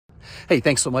Hey,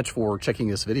 thanks so much for checking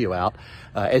this video out.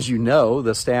 As you know,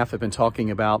 the staff have been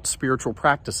talking about spiritual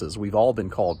practices. We've all been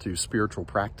called to spiritual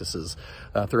practices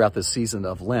throughout this season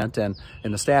of Lent, and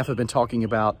the staff have been talking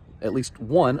about at least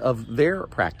one of their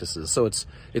practices. So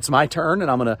it's my turn, and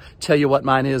I'm going to tell you what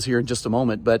mine is here in just a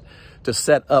moment. But to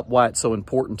set up why it's so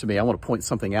important to me, I want to point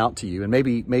something out to you, and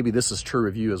maybe this is true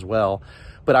of you as well.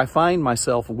 But I find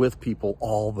myself with people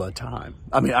all the time.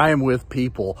 I mean, I am with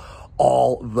people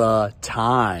all the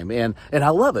time. And I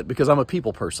love it because I'm a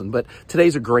people person. But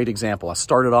today's a great example. I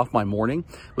started off my morning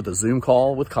with a Zoom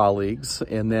call with colleagues.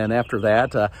 And then after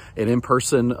that, an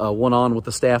in-person one-on with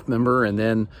a staff member. And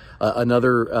then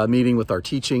another meeting with our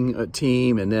teaching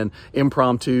team. And then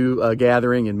impromptu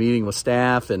gathering and meeting with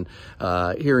staff. And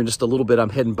here in just a little bit, I'm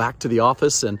heading back to the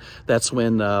office. And that's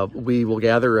when we will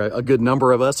gather a good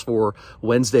number of us for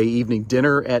Wednesday evening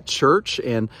dinner at church.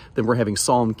 And then we're having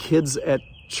Psalm Kids at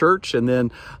church, and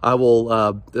then I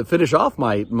will finish off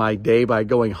my day by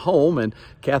going home. And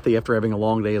Kathy, after having a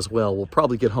long day as well, will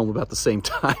probably get home about the same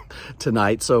time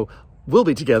tonight. So we'll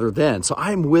be together then. So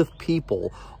I'm with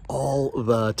people all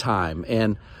the time.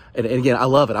 And again, I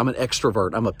love it. I'm an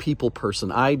extrovert. I'm a people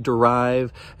person. I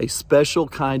derive a special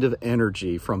kind of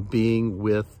energy from being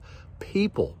with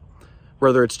people.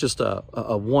 Whether it's just a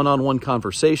one-on-one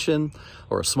conversation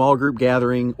or a small group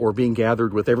gathering or being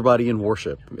gathered with everybody in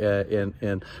worship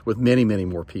and with many, many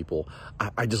more people.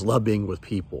 I just love being with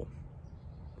people.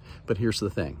 But here's the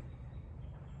thing.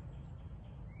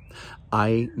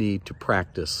 I need to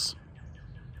practice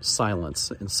silence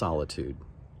and solitude.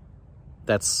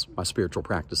 That's my spiritual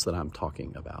practice that I'm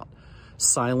talking about.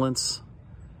 Silence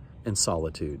and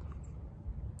solitude.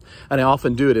 And I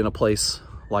often do it in a place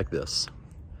like this,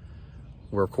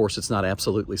 where, of course, it's not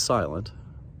absolutely silent.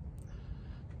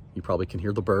 You probably can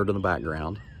hear the bird in the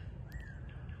background.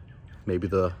 Maybe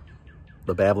the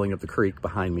babbling of the creek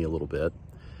behind me a little bit.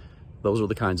 Those are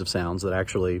the kinds of sounds that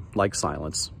actually, like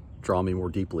silence, draw me more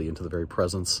deeply into the very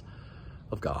presence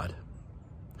of God.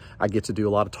 I get to do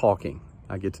a lot of talking.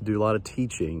 I get to do a lot of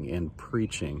teaching and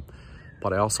preaching,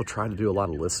 but I also try to do a lot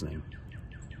of listening.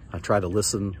 I try to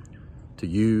listen to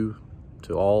you,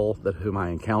 to all that whom I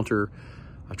encounter.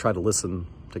 I try to listen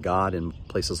to God in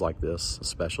places like this,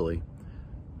 especially,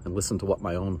 and listen to what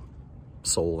my own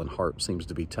soul and heart seems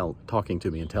to be talking to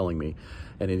me and telling me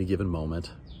at any given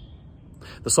moment.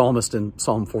 The psalmist in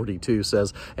Psalm 42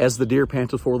 says, "As the deer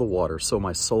panteth for the water, so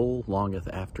my soul longeth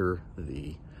after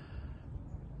thee."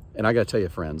 And I got to tell you,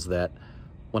 friends, that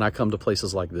when I come to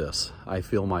places like this, I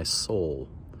feel my soul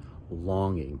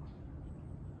longing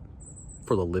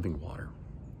for the living water.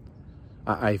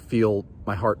 I feel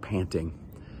my heart panting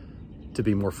to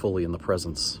be more fully in the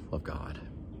presence of God.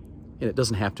 And it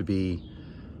doesn't have to be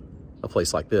a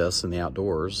place like this in the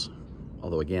outdoors,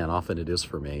 although again, often it is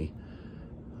for me.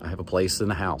 I have a place in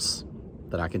the house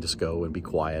that I can just go and be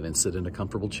quiet and sit in a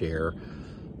comfortable chair,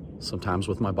 sometimes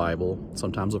with my Bible.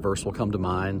 Sometimes a verse will come to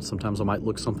mind. Sometimes I might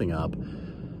look something up.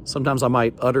 Sometimes I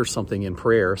might utter something in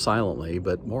prayer silently,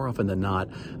 but more often than not,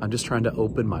 I'm just trying to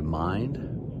open my mind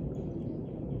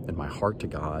and my heart to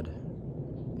God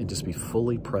and just be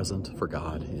fully present for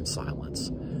God in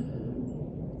silence.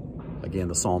 Again,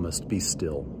 the psalmist, "Be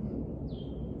still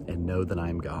and know that I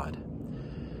am God."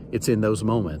 It's in those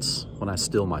moments when I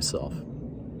still myself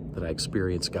that I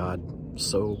experience God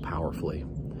so powerfully.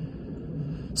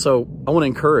 So I want to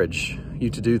encourage you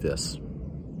to do this.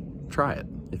 Try it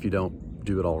if you don't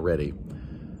do it already.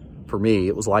 For me,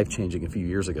 it was life-changing a few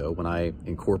years ago when I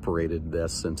incorporated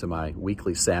this into my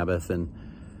weekly Sabbath and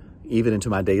even into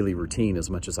my daily routine as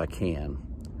much as I can,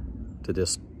 to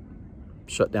just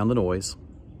shut down the noise,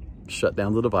 shut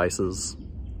down the devices,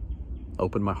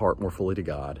 open my heart more fully to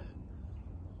God,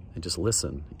 and just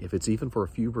listen, if it's even for a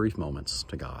few brief moments,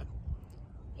 to God.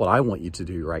 What I want you to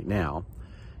do right now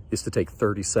is to take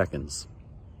 30 seconds.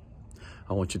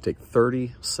 I want you to take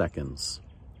 30 seconds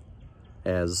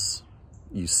as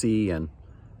you see and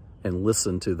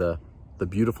listen to the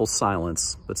beautiful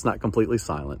silence that's not completely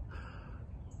silent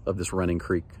of this running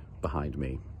creek behind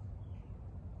me,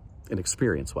 and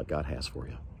experience what God has for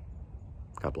you.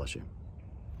 God bless you.